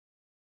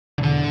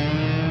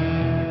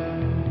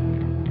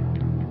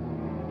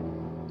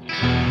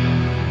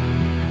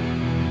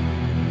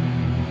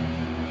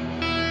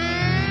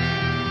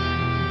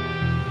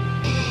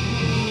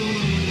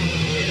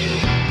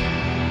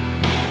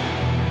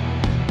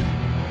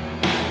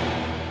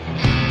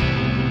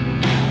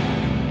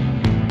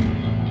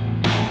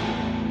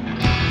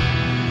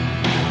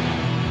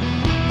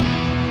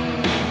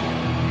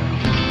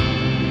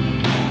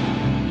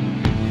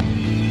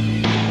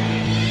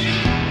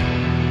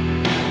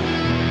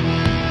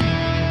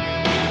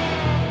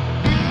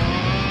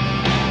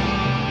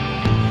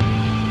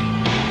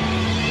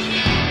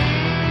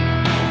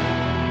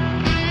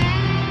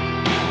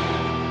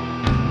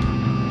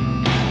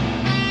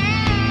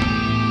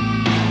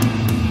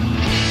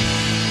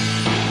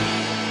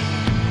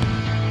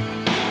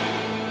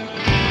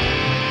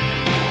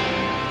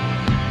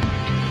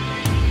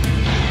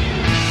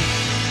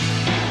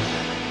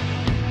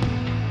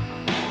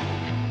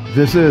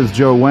This is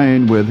Joe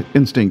Wayne with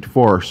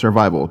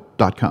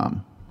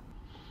InstinctForSurvival.com.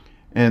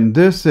 And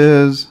this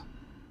is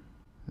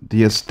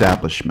the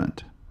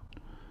establishment.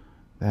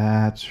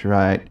 That's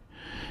right.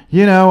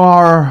 You know,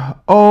 our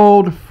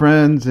old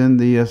friends in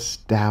the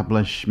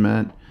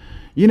establishment.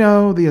 You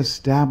know, the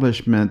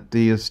establishment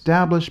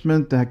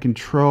that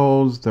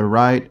controls the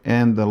right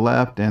and the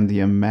left and the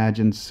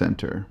imagined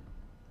center.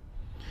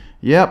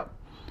 Yep,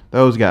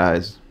 those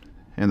guys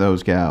and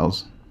those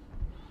gals.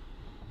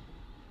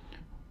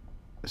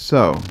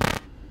 So,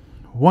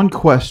 one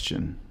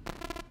question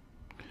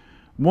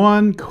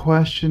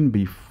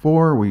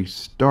before we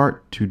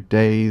start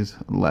today's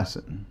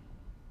lesson.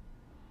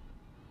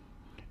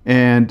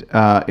 And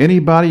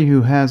anybody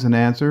who has an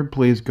answer,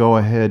 please go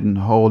ahead and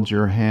hold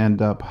your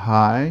hand up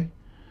high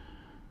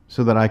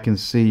so that I can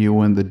see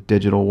you in the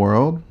digital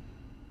world.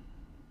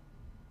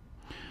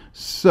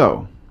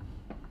 So,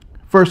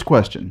 first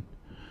question.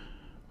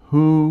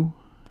 Who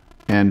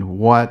and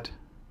what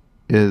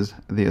is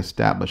the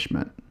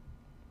establishment?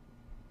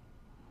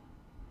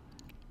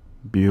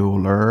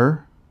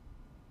 Bueller.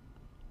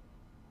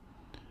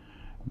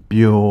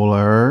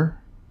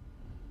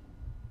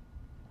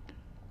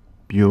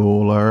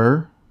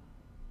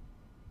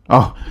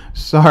 Oh,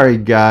 sorry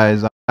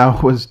guys.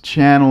 I was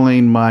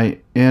channeling my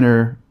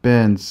inner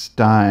Ben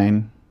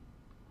Stein.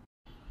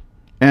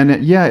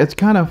 And yeah, it's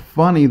kind of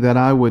funny that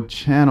I would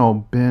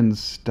channel Ben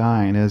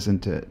Stein,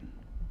 isn't it?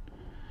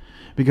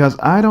 Because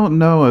I don't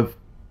know if,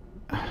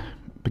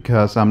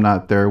 because I'm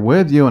not there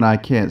with you and I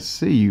can't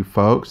see you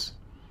folks,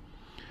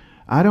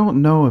 I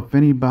don't know if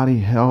anybody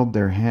held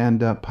their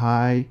hand up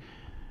high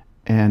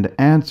and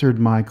answered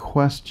my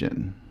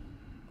question.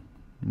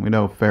 We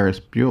know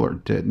Ferris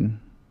Bueller didn't.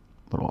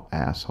 Little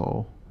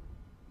asshole.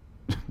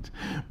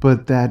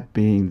 But that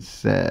being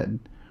said,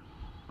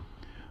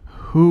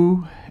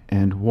 who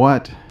and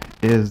what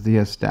is the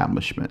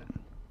establishment?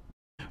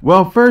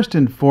 Well, first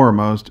and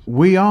foremost,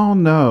 we all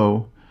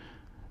know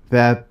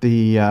that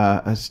the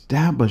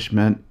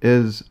establishment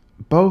is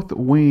both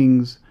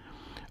wings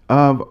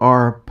of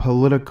our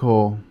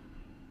political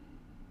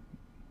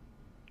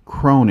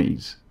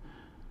cronies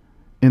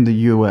in the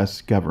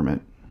U.S.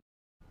 government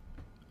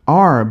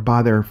are,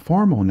 by their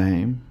formal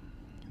name,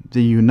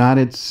 the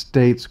United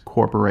States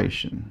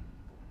Corporation.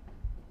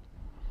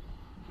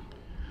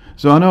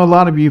 So I know a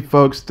lot of you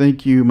folks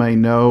think you may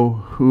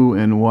know who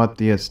and what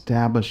the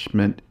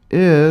establishment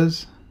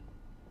is.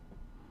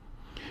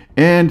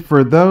 And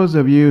for those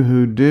of you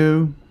who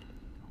do,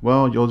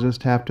 well, you'll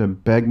just have to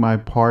beg my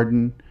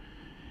pardon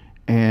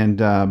and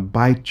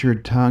bite your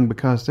tongue,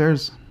 because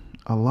there's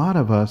a lot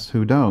of us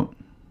who don't,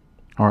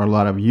 or a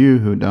lot of you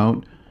who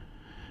don't,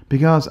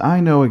 because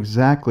I know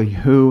exactly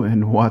who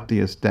and what the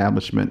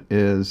establishment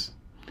is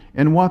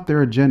and what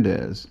their agenda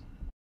is.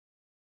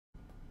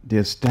 The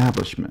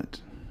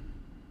establishment,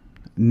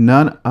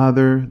 none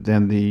other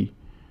than the,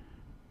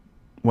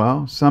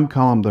 well, some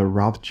call them the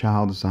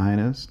Rothschild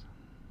Zionists,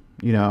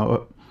 you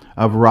know,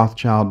 of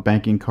Rothschild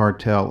banking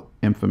cartel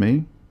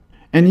infamy.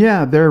 And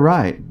yeah, they're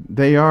right.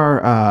 They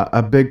are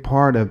a big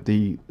part of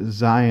the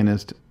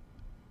Zionist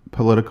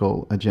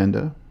political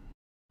agenda.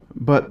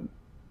 But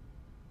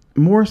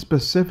more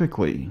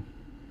specifically,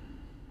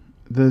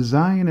 the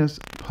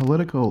Zionist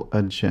political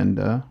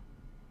agenda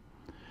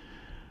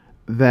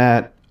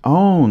that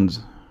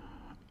owns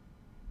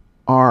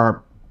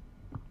our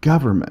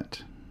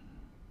government,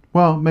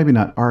 well, maybe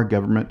not our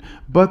government,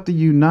 but the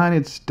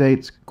United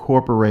States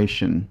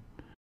Corporation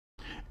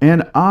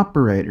and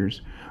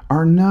operators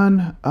are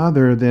none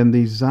other than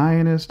the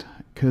Zionist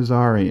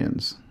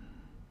Khazarians.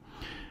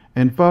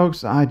 And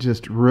folks, I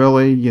just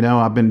really,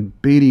 I've been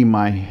beating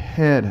my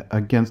head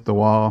against the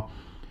wall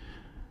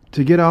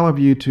to get all of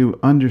you to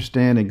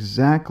understand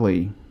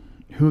exactly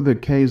who the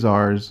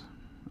Khazars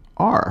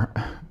are,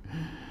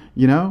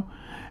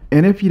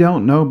 And if you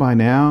don't know by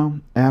now,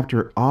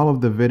 after all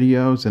of the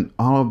videos and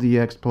all of the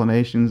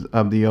explanations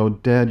of the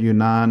Oded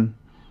Yunan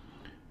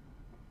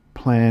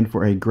plan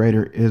for a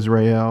greater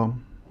Israel,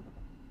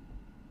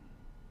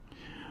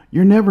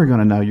 you're never going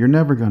to know. You're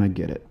never going to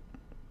get it.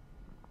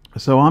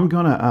 So I'm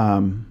going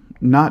to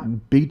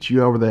not beat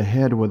you over the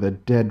head with a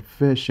dead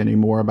fish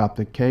anymore about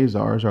the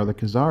Khazars or the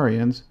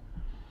Khazarians,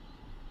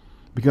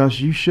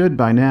 because you should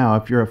by now,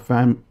 if you're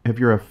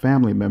a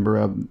family member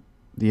of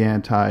the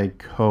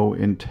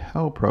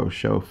anti-COINTELPRO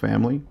show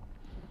family,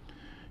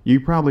 you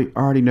probably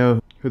already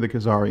know who the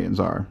Khazarians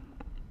are.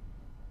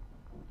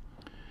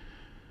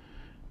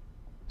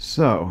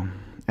 So,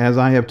 as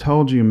I have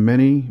told you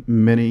many,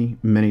 many,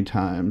 many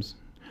times,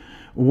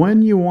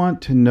 when you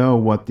want to know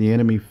what the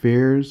enemy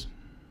fears,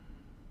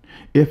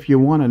 if you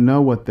want to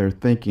know what they're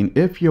thinking,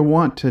 if you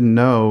want to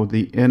know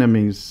the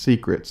enemy's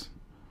secrets,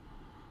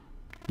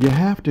 you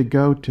have to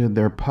go to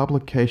their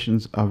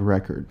publications of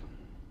record.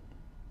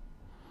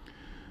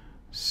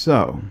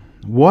 So,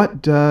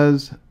 what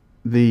does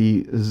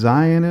the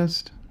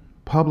Zionist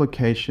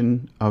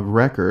publication of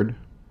record,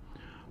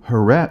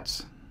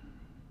 Haaretz,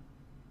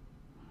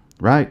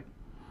 right,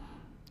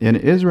 in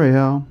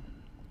Israel,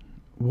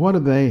 what do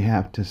they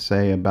have to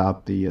say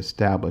about the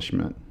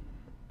establishment?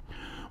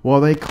 Well,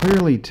 they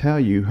clearly tell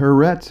you,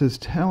 Haaretz is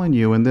telling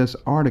you in this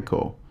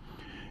article,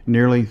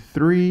 nearly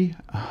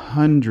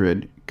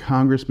 300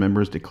 Congress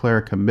members declare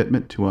a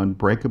commitment to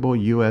unbreakable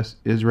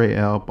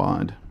U.S.-Israel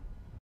bond.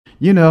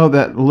 You know,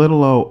 that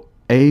little old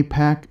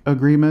AIPAC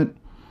agreement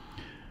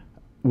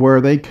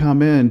where they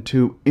come in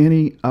to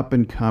any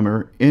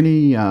up-and-comer,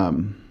 any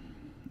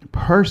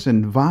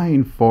person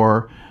vying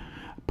for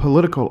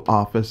political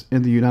office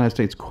in the United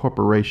States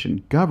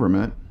corporation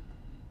government.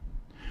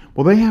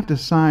 Well, they have to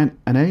sign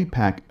an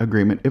AIPAC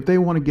agreement if they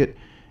want to get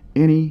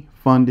any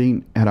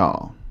funding at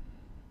all.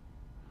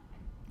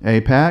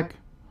 AIPAC,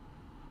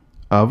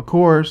 of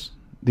course,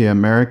 the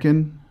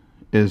American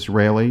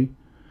Israeli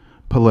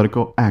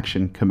Political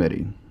Action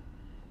Committee.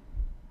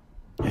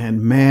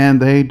 And man,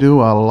 they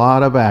do a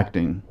lot of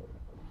acting.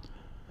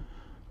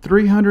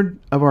 300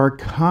 of our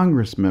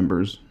Congress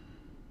members,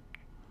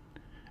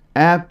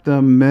 at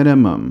the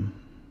minimum,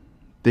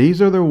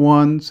 these are the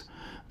ones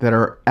that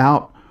are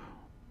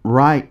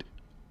outright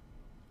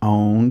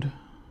owned,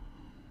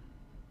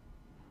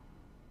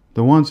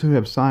 the ones who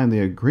have signed the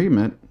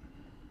agreement.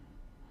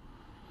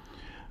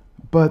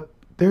 But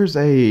there's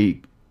a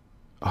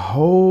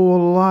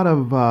whole lot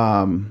of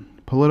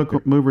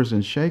political movers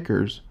and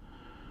shakers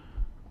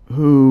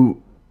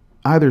who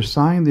either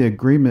signed the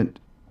agreement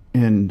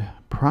in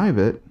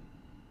private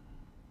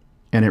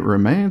and it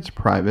remains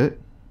private,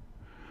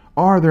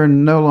 or they're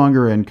no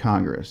longer in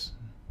Congress.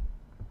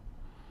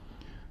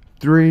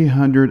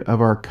 300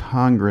 of our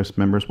Congress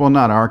members, well,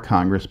 not our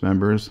Congress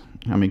members.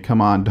 I mean,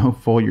 come on, don't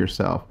fool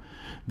yourself.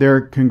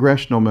 They're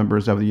congressional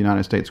members of the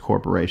United States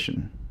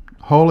Corporation,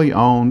 wholly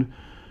owned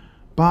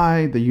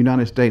by the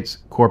United States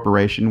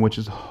Corporation, which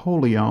is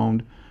wholly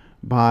owned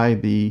by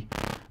the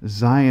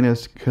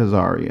Zionist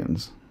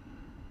Khazarians.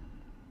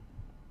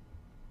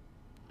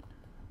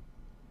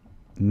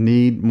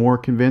 Need more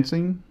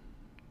convincing?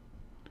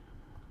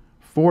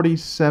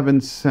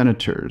 47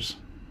 senators.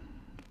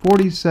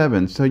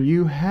 47. So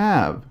you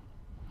have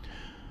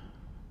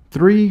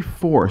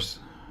 3/4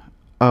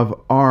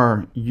 of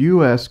our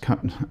U.S.,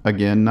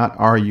 again, not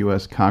our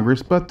U.S.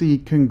 Congress, but the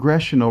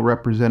congressional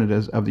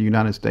representatives of the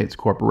United States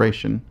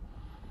Corporation.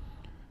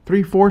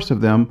 3/4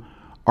 of them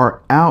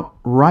are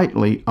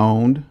outrightly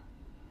owned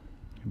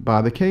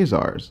by the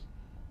Khazars.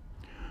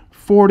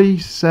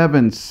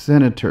 47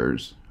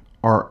 senators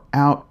are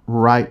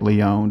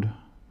outrightly owned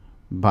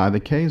by the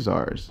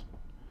Khazars.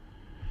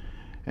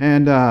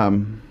 And,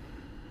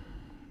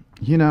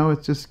 you know,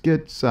 it just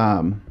gets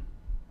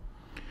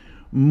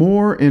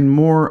more and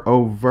more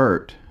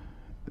overt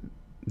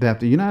that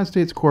the United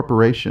States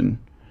Corporation,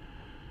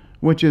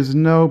 which is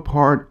no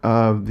part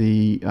of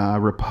the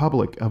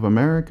Republic of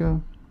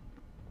America,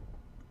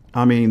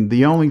 I mean,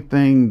 the only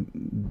thing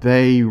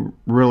they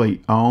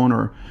really own,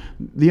 or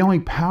the only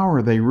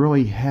power they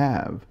really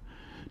have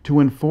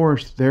to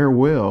enforce their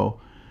will,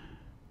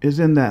 is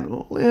in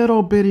that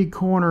little bitty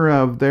corner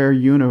of their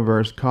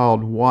universe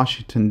called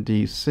Washington,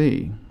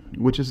 D.C.,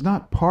 which is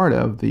not part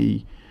of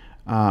the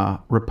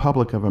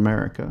Republic of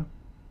America,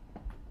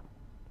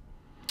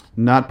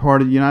 not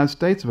part of the United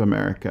States of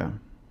America.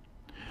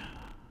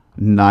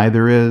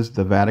 Neither is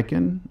the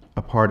Vatican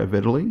a part of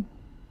Italy.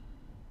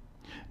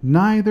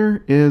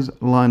 Neither is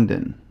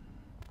London.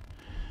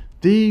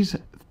 These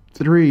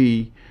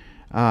three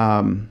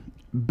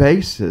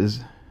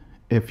bases,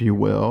 if you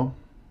will,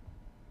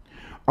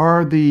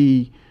 are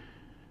the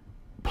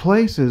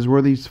places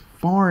where these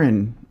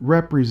foreign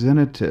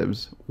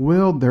representatives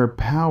wield their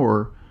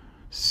power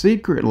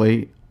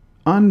secretly,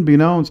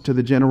 unbeknownst to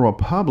the general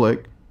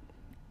public,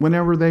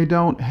 whenever they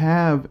don't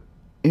have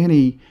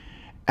any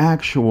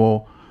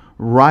actual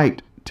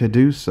right to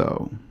do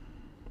so.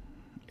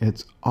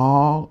 It's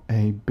all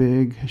a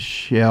big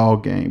shell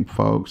game,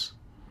 folks.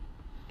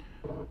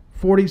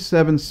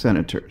 47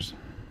 senators.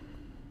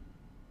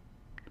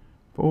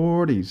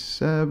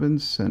 47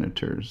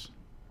 senators.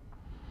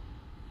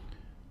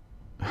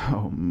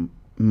 Oh,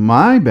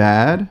 my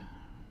bad.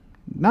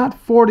 Not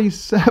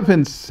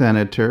 47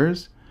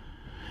 senators.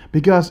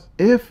 Because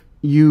if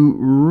you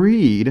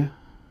read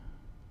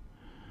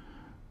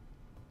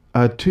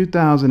a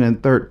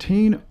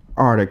 2013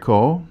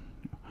 article,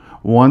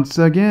 once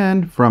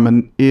again from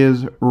an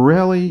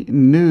Israeli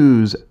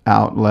news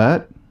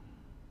outlet,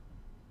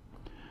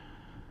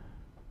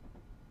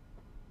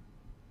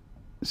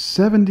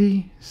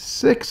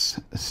 76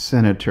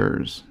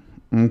 senators,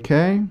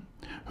 okay,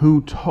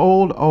 who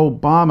told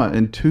Obama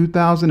in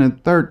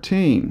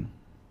 2013,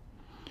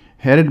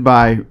 headed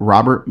by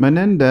Robert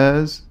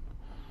Menendez,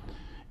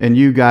 and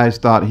you guys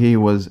thought he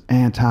was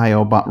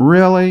anti-Obama.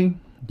 Really?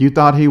 You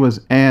thought he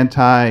was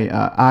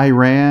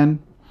anti-Iran?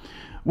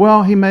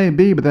 Well, he may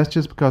be, but that's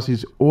just because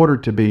he's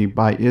ordered to be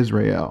by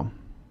Israel.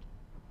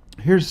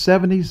 Here's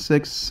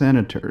 76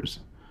 senators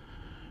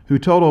who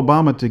told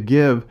Obama to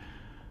give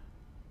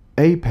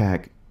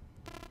AIPAC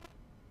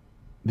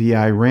the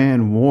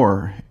Iran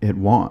war it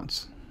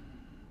wants.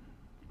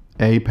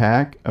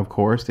 AIPAC, of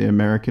course, the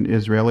American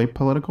Israeli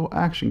Political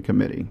Action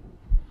Committee.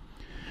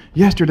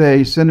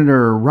 Yesterday,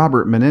 Senator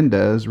Robert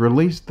Menendez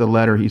released the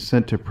letter he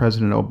sent to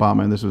President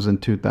Obama, and this was in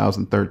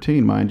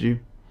 2013, mind you,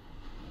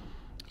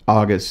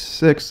 August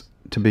 6th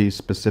to be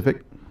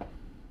specific.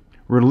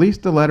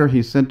 Released the letter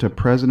he sent to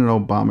President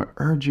Obama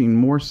urging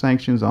more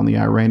sanctions on the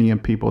Iranian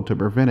people to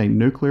prevent a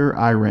nuclear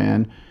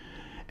Iran,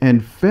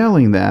 and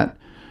failing that,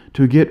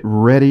 to get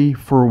ready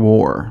for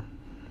war.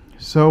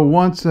 So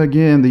once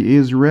again, the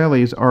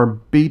Israelis are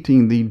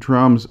beating the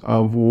drums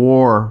of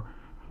war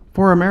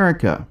for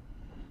America,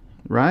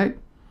 right?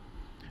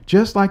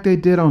 Just like they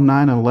did on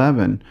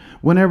 9/11,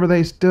 whenever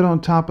they stood on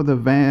top of the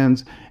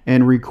vans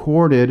and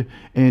recorded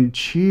and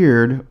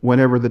cheered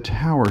whenever the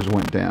towers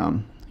went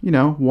down,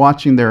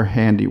 watching their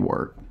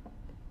handiwork.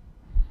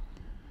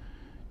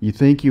 You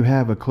think you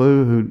have a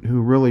clue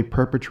who really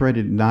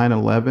perpetrated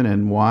 9/11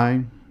 and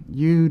why?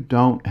 You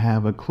don't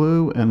have a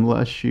clue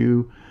unless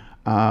you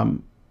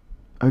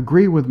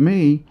agree with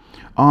me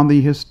on the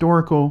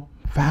historical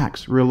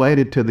facts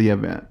related to the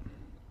event.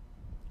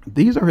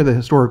 These are the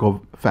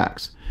historical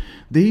facts.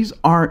 These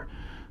aren't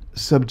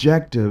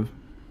subjective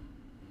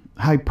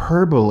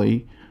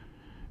hyperbole,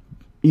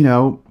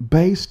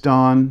 based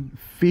on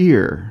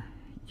fear,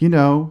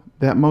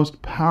 that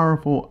most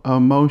powerful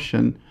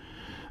emotion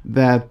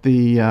that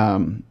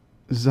the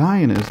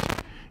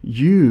Zionists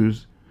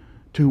use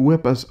to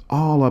whip us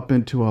all up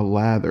into a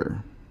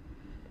lather,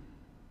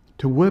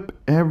 to whip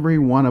every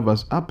one of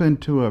us up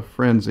into a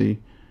frenzy,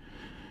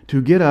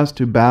 to get us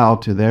to bow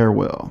to their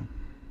will,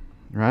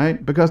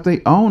 right? Because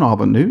they own all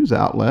the news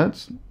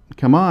outlets.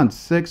 Come on,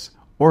 6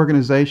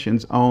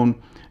 organizations own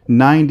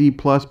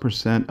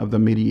 90+% of the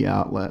media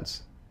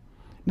outlets.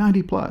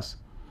 90+.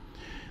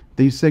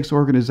 These 6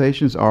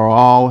 organizations are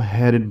all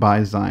headed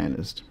by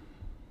Zionists.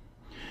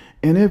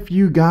 And if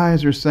you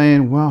guys are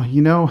saying, well,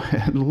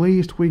 at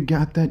least we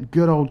got that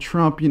good old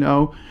Trump,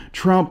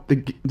 Trump,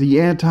 the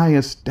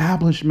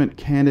anti-establishment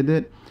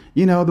candidate,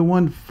 the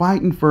one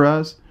fighting for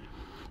us,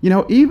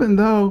 even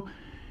though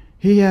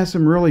he has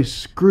some really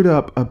screwed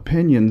up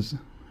opinions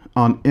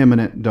on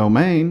eminent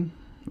domain,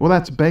 well,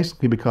 that's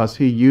basically because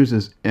he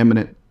uses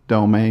eminent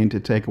domain to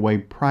take away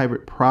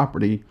private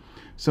property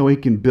so he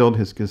can build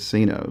his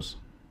casinos,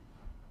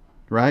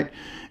 right?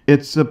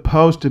 It's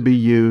supposed to be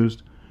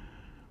used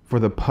for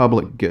the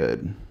public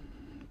good,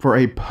 for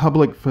a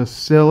public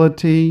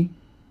facility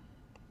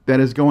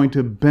that is going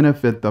to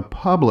benefit the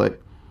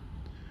public.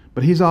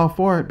 But he's all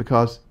for it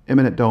because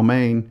eminent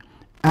domain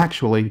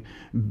actually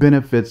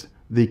benefits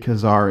the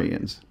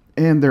Khazarians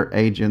and their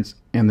agents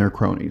and their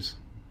cronies.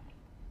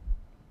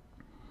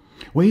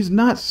 Well, he's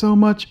not so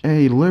much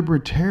a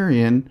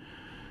libertarian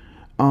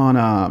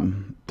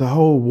on the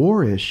whole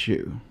war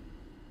issue.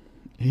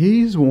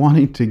 He's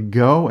wanting to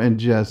go and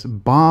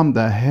just bomb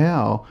the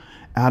hell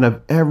out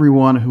of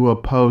everyone who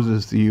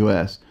opposes the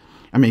U.S.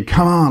 I mean,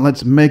 come on,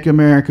 let's make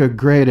America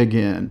great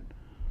again.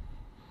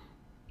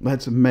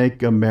 Let's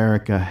make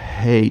America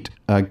hate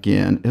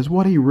again, is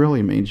what he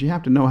really means. You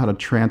have to know how to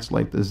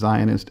translate the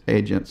Zionist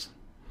agents.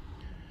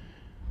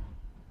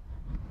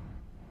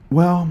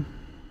 Well,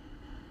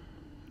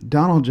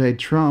 Donald J.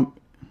 Trump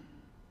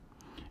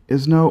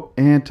is no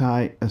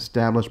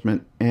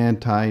anti-establishment,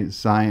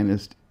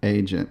 anti-Zionist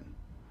agent.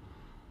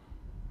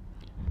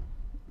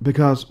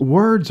 Because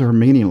words are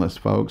meaningless,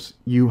 folks.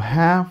 You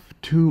have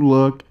to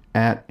look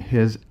at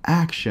his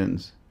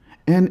actions.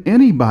 And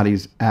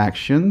anybody's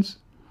actions.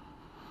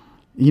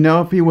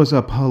 If he was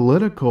a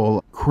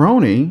political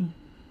crony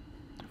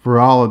for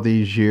all of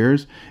these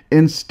years,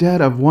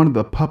 instead of one of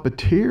the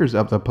puppeteers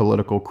of the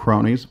political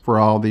cronies for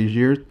all these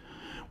years,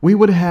 we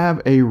would have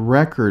a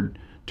record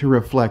to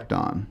reflect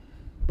on.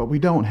 But we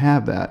don't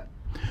have that.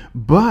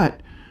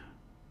 But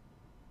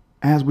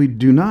as we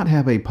do not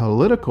have a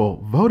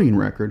political voting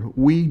record,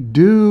 we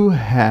do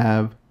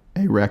have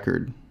a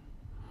record.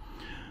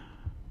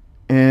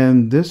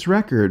 And this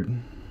record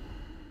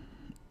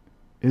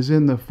is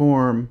in the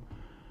form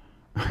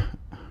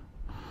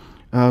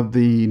of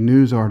the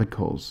news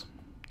articles.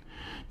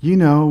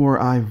 Where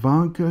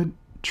Ivanka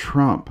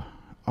Trump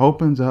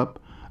opens up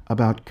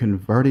about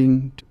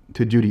converting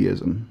to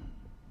Judaism,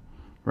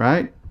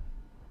 right?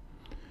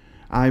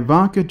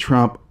 Ivanka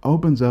Trump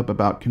opens up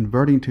about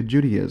converting to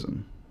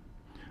Judaism.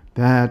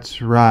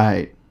 That's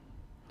right.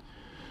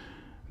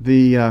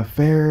 The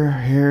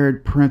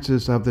fair-haired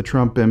princess of the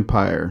Trump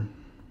empire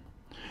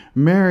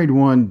married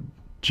one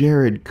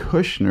Jared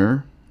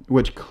Kushner,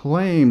 which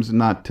claims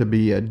not to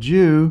be a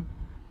Jew.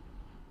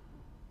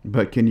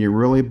 But can you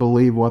really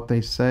believe what they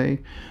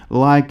say?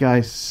 Like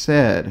I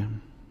said,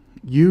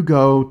 you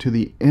go to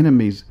the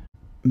enemy's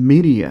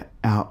media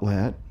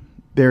outlet,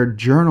 their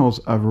journals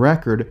of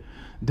record,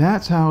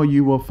 that's how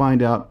you will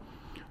find out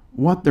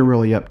what they're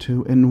really up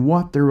to and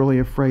what they're really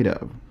afraid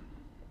of.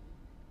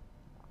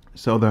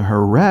 So the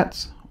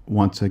Haaretz,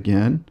 once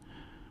again,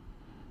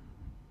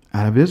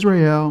 out of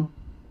Israel,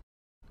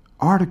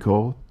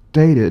 article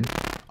dated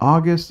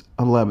August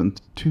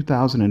 11th,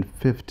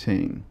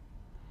 2015.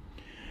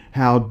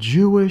 How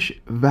Jewish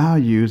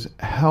values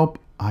help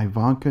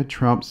Ivanka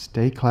Trump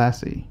stay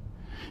classy.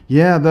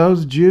 Yeah,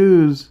 those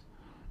Jews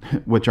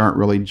which aren't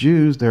really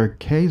Jews, they're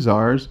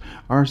Khazars,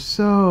 are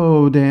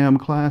so damn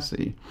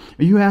classy.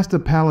 You ask the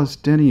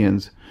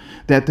Palestinians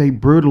that they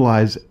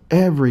brutalize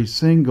every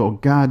single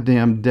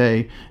goddamn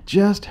day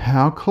just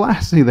how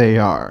classy they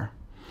are.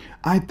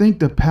 I think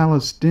the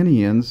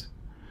Palestinians,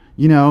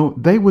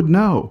 they would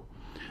know.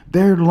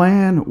 Their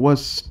land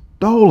was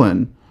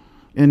stolen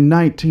in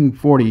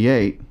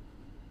 1948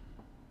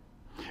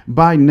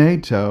 by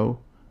NATO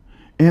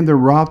and the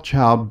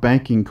Rothschild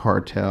banking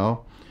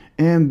cartel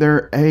and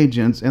their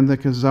agents and the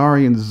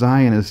Khazarian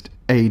Zionist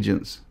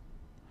agents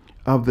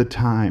of the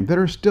time that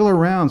are still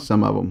around,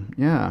 some of them.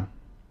 Yeah.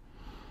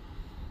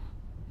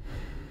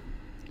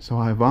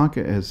 So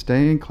Ivanka is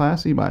staying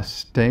classy by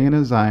staying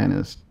a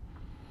Zionist,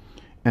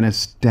 an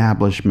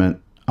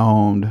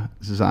establishment-owned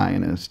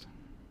Zionist.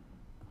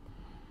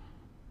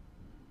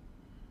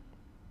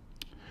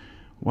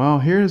 Well,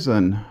 here's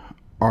an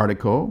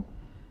article.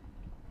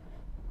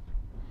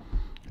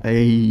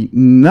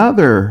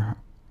 Another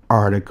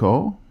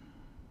article.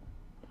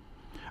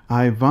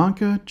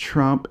 Ivanka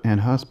Trump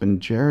and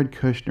husband Jared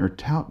Kushner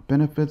tout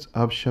benefits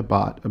of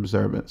Shabbat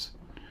observance.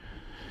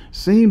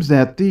 Seems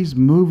that these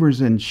movers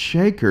and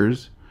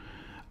shakers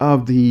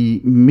of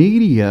the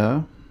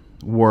media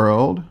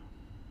world,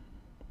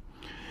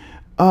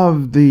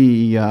 of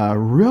the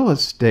real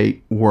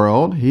estate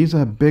world, he's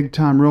a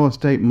big-time real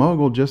estate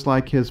mogul just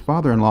like his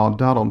father-in-law,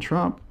 Donald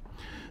Trump,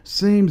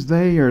 seems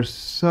they are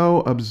so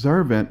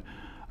observant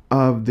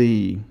of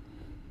the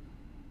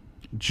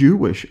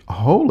Jewish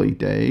holy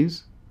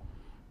days,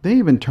 they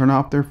even turn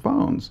off their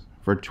phones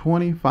for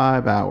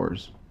 25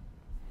 hours.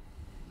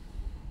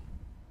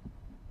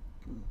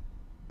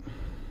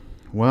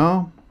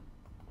 Well,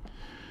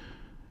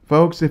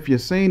 folks, if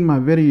you've seen my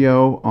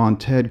video on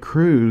Ted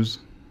Cruz,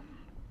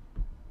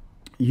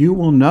 you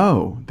will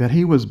know that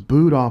he was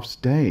booed off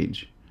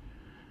stage.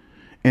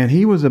 And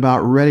he was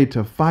about ready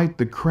to fight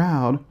the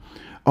crowd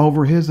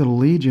over his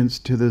allegiance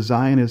to the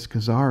Zionist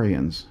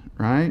Khazarians,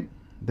 right?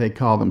 They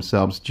call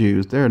themselves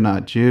Jews. They're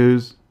not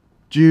Jews.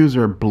 Jews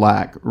are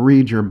black.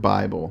 Read your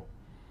Bible.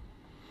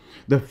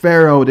 The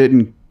Pharaoh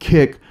didn't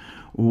kick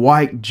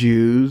white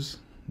Jews,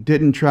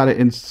 didn't try to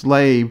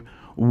enslave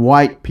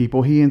white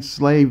people. He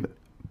enslaved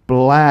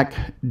black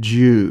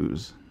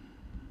Jews.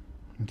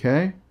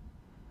 Okay?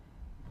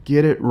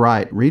 Get it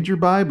right. Read your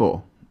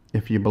Bible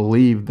if you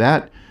believe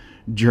that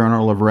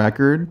journal of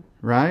record,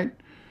 right?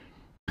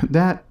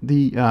 That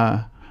the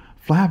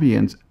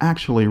Flavians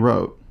actually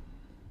wrote.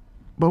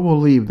 But we'll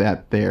leave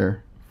that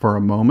there for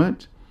a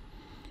moment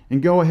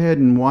and go ahead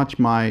and watch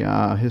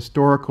my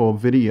historical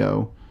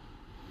video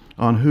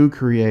on who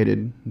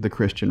created the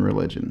Christian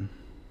religion,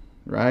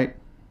 right?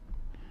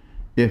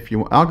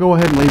 I'll go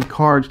ahead and leave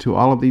cards to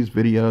all of these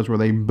videos where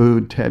they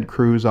booed Ted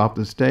Cruz off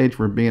the stage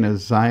for being a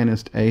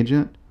Zionist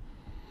agent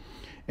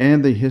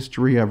and the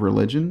history of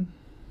religion.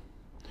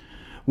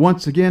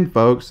 Once again,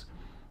 folks,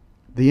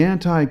 the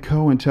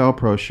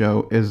Anti-COINTELPRO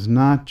show is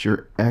not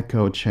your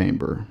echo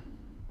chamber.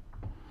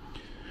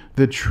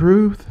 The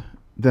truth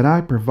that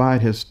I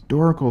provide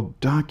historical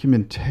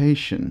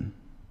documentation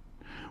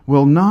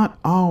will not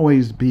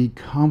always be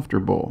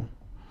comfortable,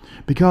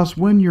 because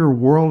when your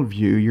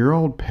worldview, your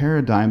old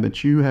paradigm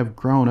that you have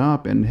grown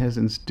up and has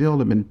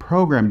instilled and been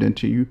programmed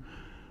into you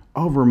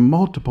over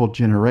multiple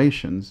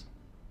generations,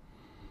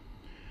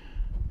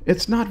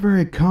 it's not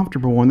very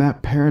comfortable when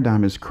that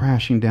paradigm is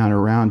crashing down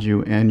around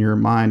you and your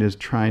mind is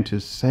trying to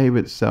save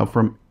itself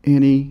from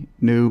any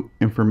new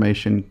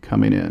information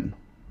coming in.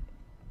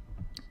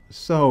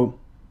 So,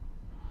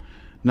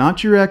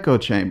 not your echo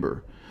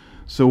chamber.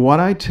 So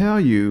what I tell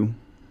you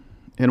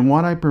and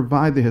what I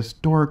provide the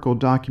historical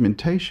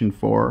documentation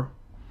for,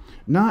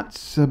 not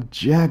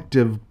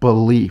subjective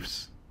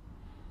beliefs.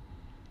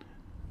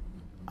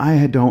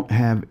 I don't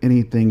have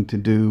anything to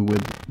do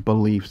with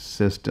belief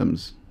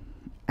systems.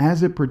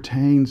 As it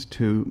pertains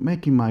to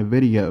making my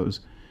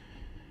videos,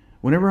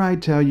 whenever I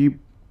tell you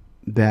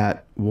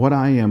that what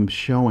I am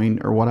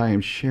showing or what I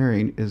am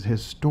sharing is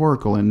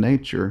historical in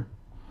nature,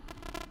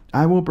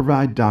 I will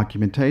provide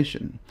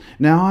documentation.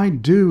 Now, I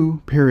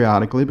do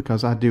periodically,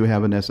 because I do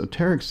have an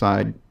esoteric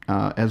side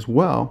as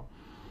well,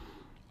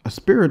 a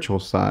spiritual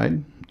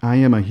side. I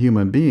am a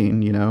human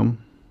being,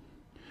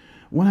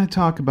 When I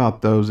talk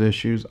about those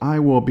issues, I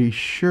will be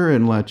sure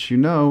and let you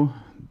know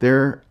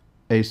they're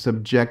a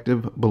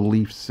subjective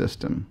belief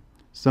system,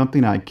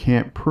 something I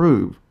can't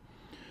prove,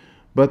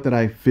 but that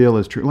I feel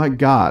is true. Like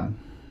God,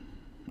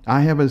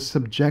 I have a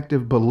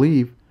subjective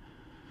belief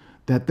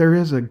that there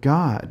is a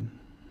God.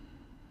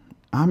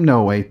 I'm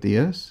no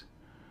atheist,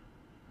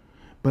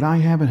 but I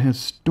have a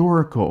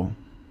historical,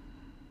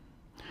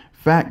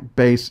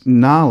 fact-based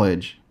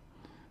knowledge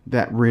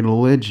that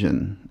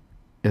religion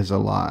is a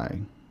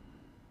lie.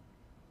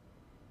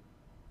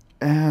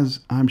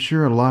 As I'm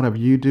sure a lot of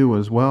you do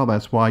as well.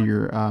 That's why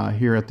you're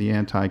here at the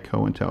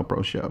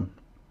Anti-COINTELPRO show.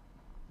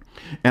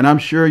 And I'm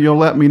sure you'll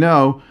let me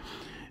know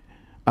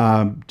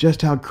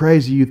just how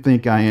crazy you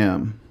think I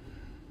am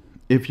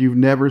if you've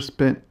never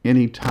spent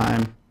any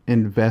time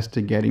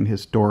investigating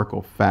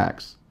historical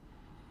facts.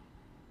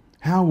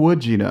 How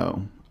would you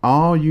know?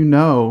 All you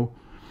know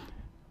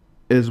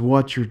is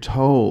what you're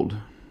told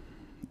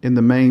in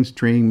the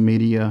mainstream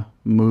media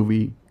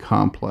movie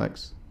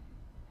complex.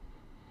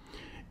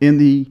 In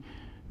the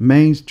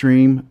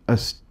mainstream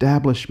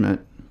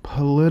establishment,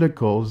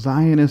 political,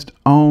 Zionist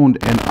owned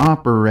and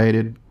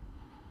operated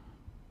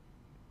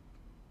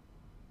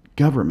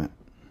government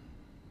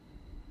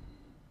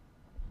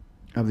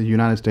of the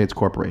United States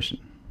Corporation.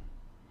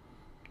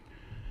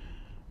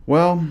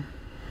 Well,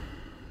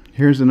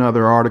 here's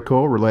another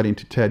article relating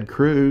to Ted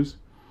Cruz,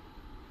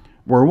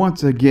 where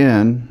once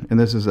again, and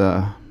this is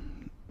a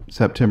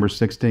September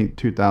 16th,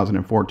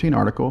 2014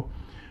 article,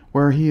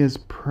 where he is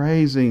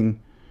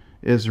praising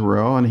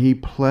Israel and he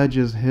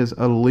pledges his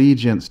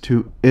allegiance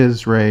to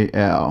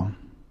Israel.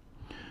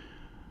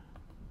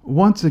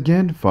 Once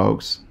again,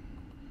 folks,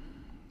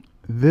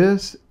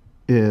 this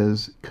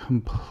is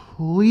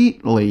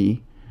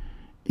completely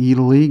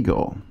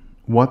illegal,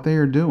 what they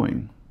are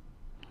doing.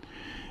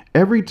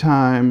 Every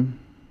time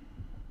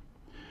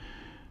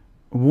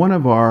one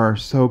of our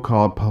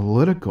so-called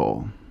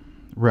political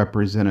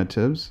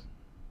representatives,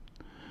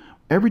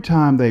 every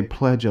time they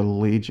pledge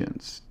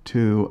allegiance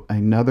to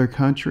another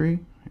country,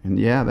 and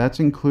yeah, that's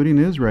including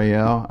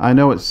Israel. I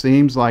know it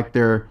seems like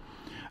they're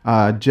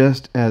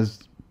just as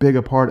big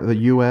a part of the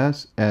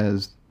U.S.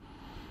 as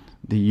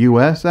the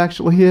U.S.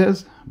 actually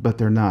is, but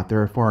they're not.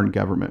 They're a foreign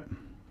government.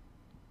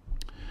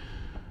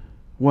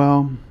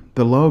 Well,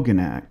 the Logan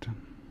Act.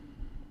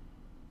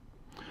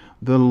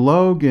 The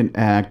Logan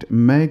Act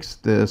makes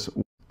this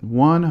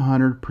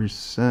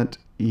 100%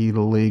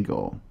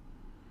 illegal.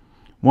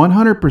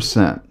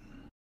 100%.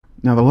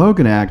 Now, the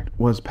Logan Act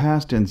was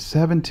passed in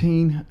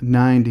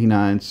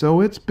 1799,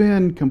 so it's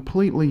been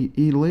completely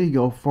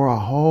illegal for a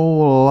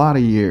whole lot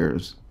of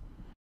years.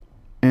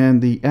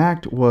 And the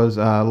act was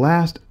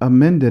last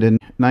amended in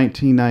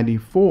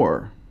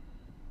 1994.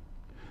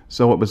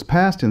 So it was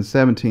passed in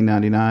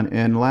 1799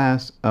 and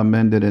last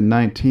amended in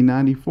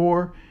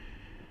 1994.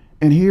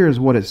 And here's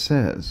what it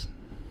says.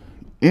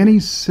 Any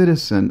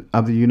citizen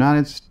of the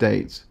United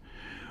States,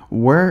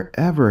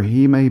 wherever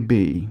he may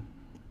be,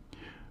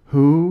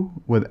 who,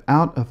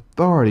 without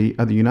authority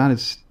of the United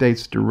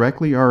States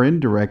directly or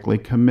indirectly,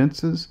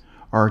 commences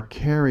or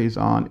carries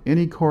on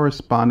any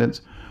correspondence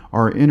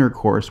or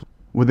intercourse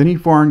with any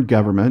foreign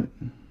government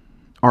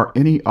or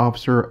any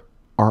officer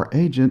or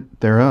agent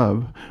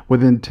thereof,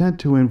 with intent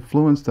to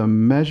influence the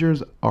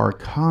measures or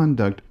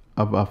conduct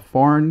of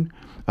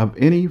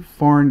any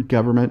foreign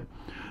government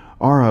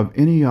or of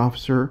any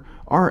officer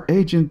or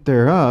agent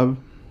thereof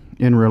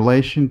in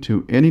relation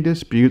to any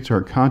disputes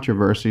or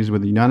controversies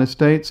with the United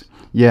States,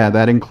 yeah,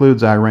 that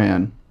includes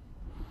Iran,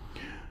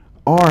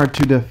 or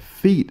to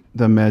defeat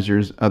the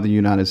measures of the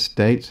United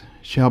States,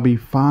 shall be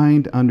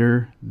fined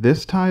under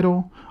this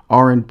title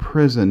or in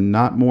prison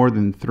not more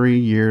than 3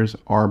 years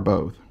or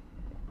both.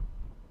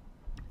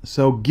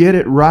 So get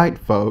it right,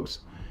 folks.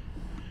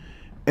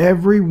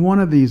 Every one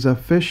of these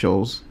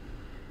officials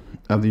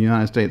of the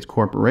United States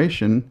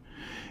Corporation,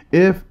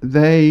 if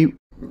they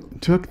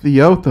took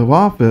the oath of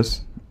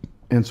office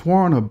and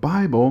swore on a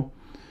Bible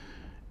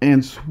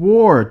and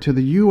swore to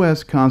the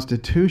U.S.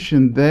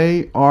 Constitution,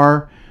 they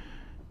are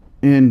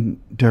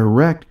in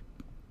direct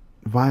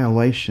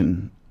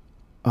violation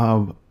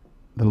of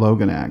the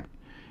Logan Act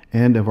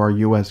and of our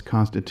U.S.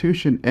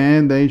 Constitution,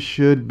 and they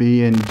should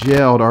be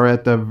jailed or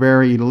at the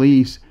very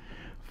least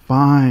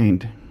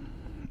fined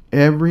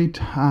every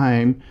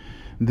time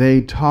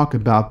they talk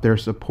about their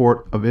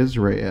support of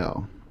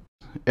Israel.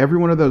 Every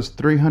one of those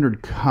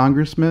 300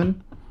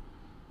 congressmen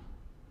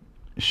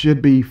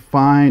should be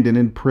fined and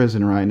in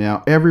prison right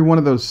now. Every one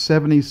of those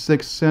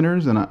 76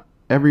 senators and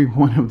every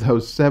one of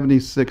those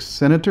 76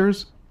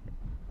 senators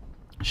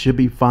should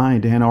be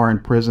fined and are in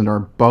prison, or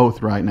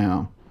both right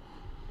now.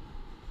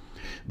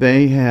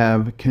 They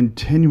have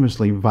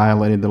continuously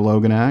violated the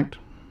Logan Act,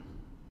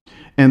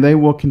 and they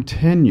will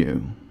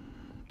continue,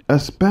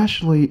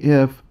 especially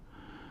if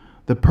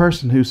the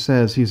person who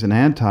says he's an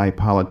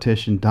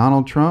anti-politician,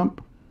 Donald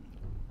Trump,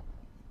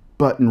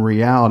 but in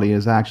reality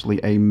is actually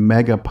a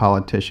mega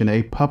politician,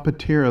 a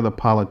puppeteer of the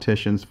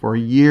politicians for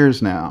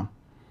years now.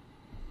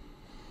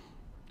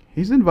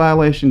 He's in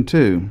violation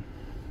too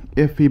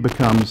if he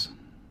becomes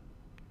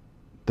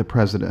the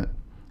president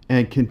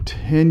and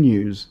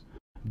continues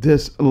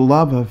this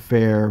love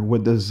affair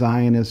with the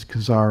Zionist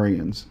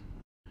Khazarians.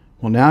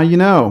 Well, now you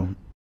know.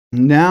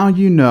 Now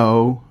you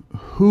know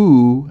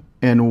who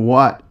and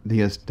what the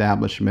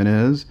establishment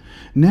is.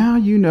 Now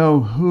you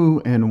know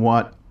who and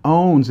what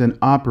owns and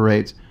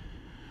operates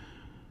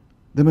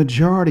the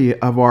majority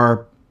of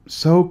our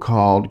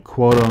so-called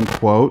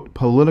quote-unquote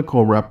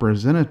political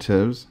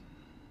representatives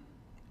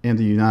in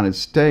the United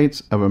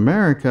States of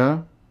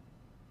America.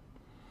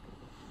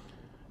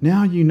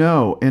 Now you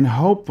know, and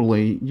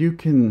hopefully you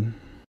can,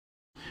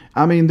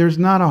 there's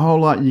not a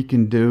whole lot you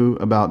can do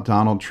about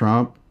Donald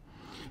Trump.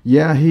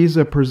 Yeah, he's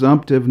a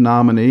presumptive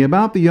nominee.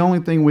 About the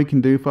only thing we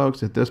can do,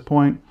 folks, at this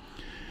point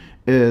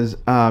is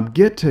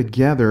get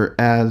together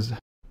as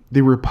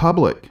the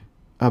Republic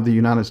of the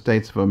United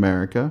States of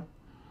America,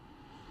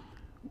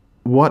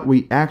 what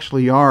we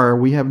actually are.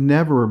 We have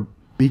never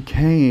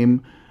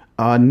became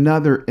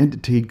another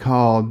entity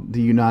called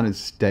the United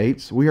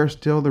States. We are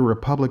still the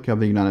Republic of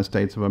the United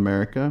States of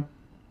America.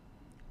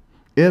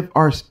 If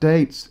our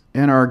states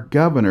and our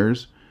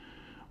governors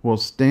will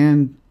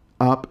stand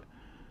up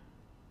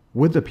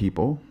with the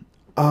people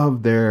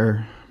of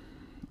their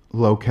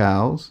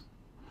locales,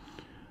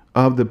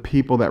 of the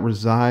people that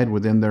reside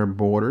within their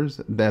borders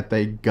that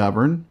they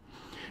govern,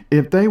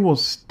 if they will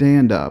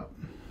stand up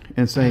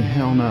and say,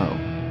 hell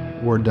no,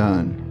 we're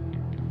done.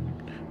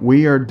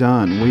 We are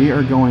done. We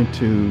are going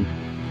to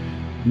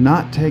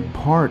not take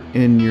part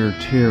in your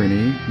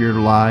tyranny, your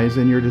lies,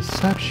 and your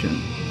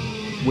deception.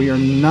 We are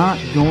not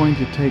going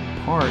to take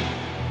part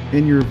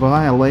in your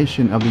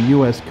violation of the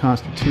U.S.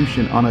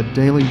 Constitution on a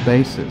daily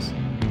basis.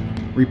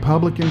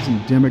 Republicans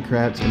and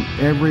Democrats and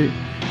every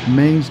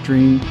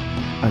mainstream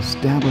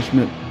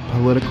establishment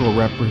political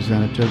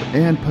representative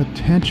and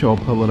potential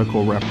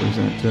political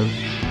representative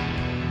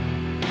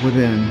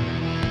within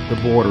the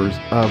borders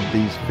of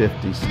these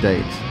 50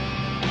 states.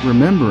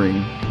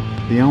 Remembering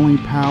the only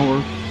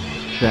power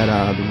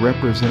that the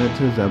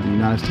representatives of the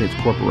United States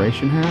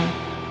Corporation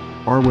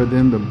have are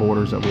within the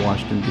borders of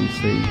Washington,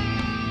 D.C.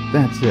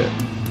 That's it.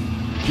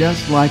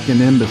 Just like an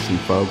embassy,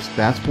 folks.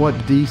 That's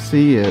what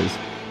D.C. is.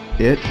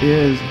 It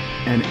is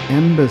an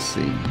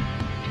embassy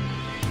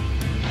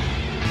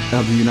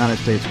of the United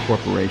States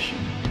Corporation.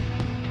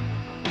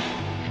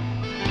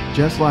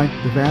 Just like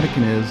the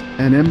Vatican is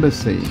an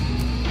embassy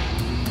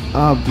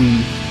of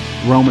the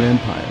Roman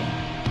Empire.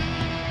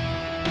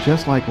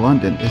 Just like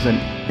London is an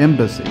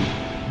embassy.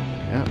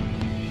 Yep.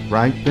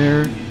 Right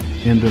there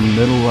in the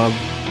middle of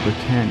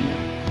Britannia.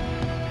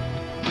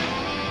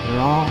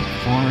 They're all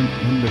foreign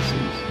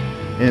embassies,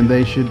 and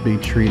they should be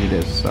treated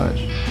as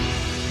such.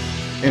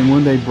 And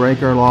when they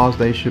break our laws,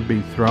 they should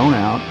be thrown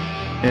out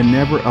and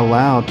never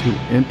allowed to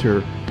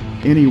enter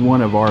any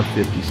one of our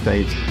 50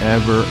 states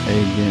ever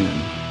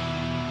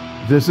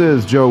again. This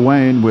is Joe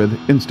Wayne with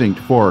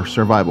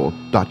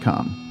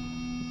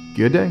InstinctForSurvival.com.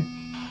 Good day.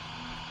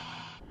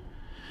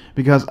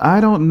 Because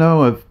I don't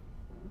know if,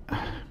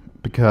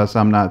 because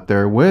I'm not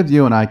there with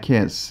you and I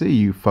can't see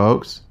you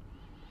folks,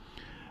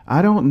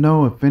 I don't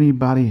know if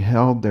anybody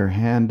held their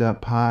hand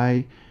up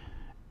high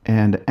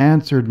and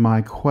answered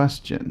my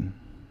question.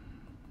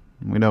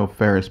 We know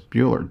Ferris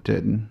Bueller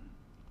didn't.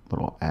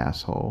 Little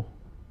asshole.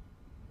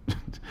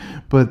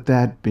 But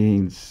that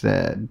being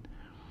said,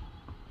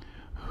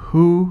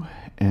 who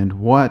and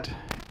what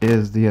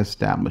is the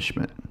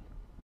establishment?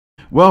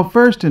 Well,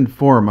 first and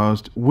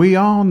foremost, we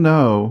all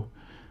know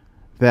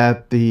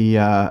that the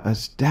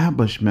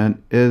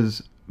establishment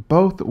is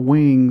both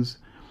wings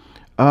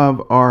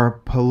of our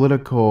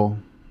political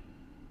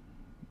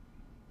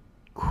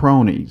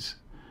cronies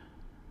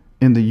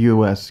in the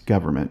U.S.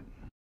 government,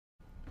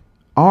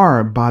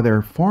 are by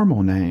their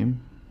formal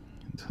name,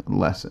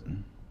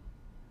 lesson.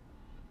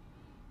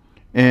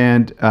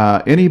 And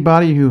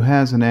anybody who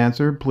has an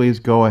answer, please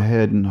go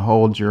ahead and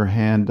hold your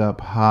hand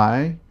up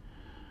high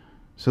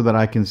so that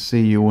I can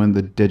see you in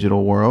the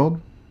digital world.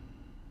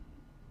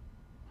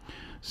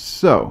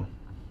 So,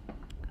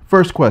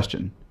 first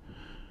question.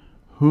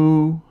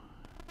 Who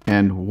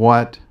and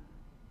what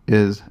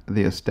is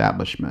the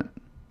establishment?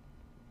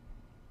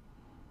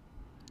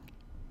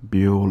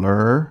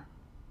 Bueller.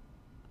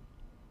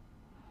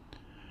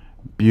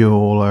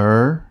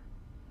 Bueller.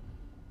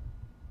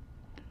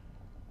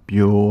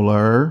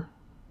 Bueller.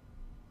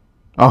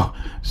 Oh,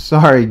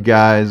 sorry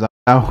guys.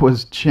 I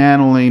was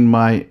channeling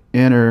my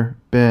inner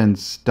Ben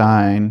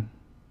Stein.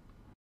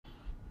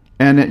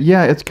 And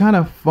yeah, it's kind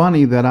of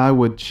funny that I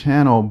would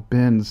channel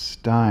Ben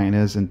Stein,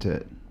 isn't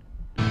it?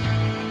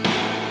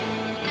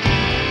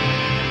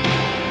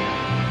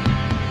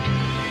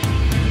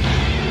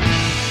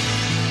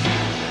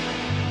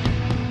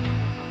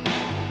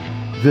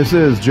 This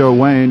is Joe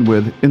Wayne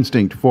with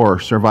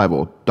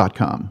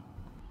InstinctForSurvival.com.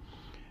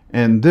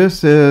 And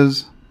this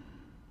is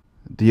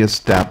the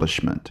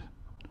establishment.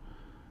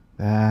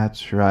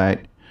 That's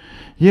right.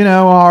 You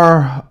know,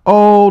 our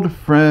old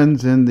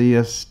friends in the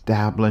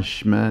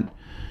establishment.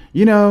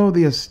 You know,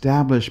 the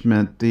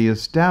establishment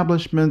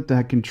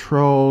that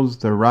controls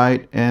the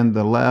right and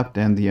the left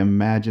and the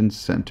imagined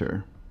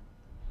center.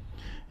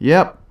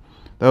 Yep,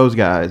 those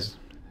guys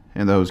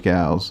and those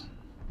gals.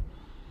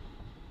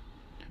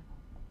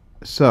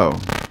 So,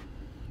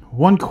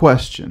 one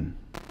question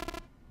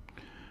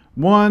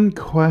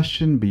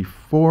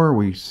before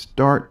we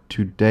start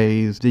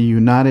today's the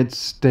United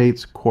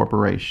States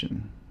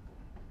Corporation.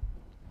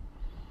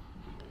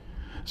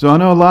 So I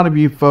know a lot of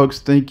you folks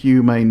think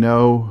you may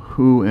know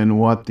who and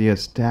what the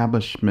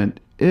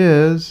establishment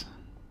is.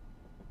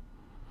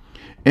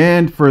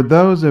 And for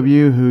those of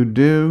you who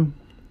do,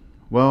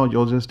 well,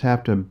 you'll just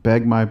have to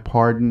beg my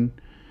pardon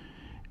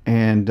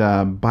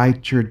and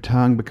bite your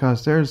tongue,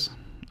 because there's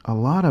a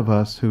lot of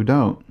us who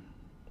don't,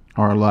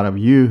 or a lot of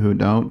you who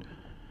don't,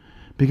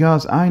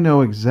 because I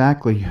know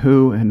exactly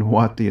who and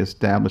what the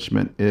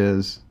establishment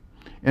is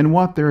and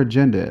what their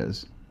agenda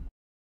is.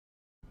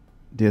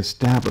 The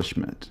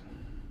establishment,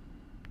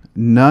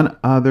 none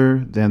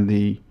other than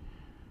the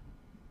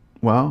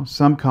Well,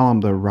 some call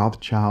him the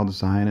Rothschild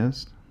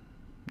Zionist,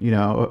 you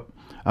know,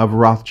 of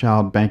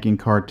Rothschild banking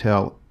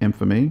cartel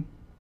infamy.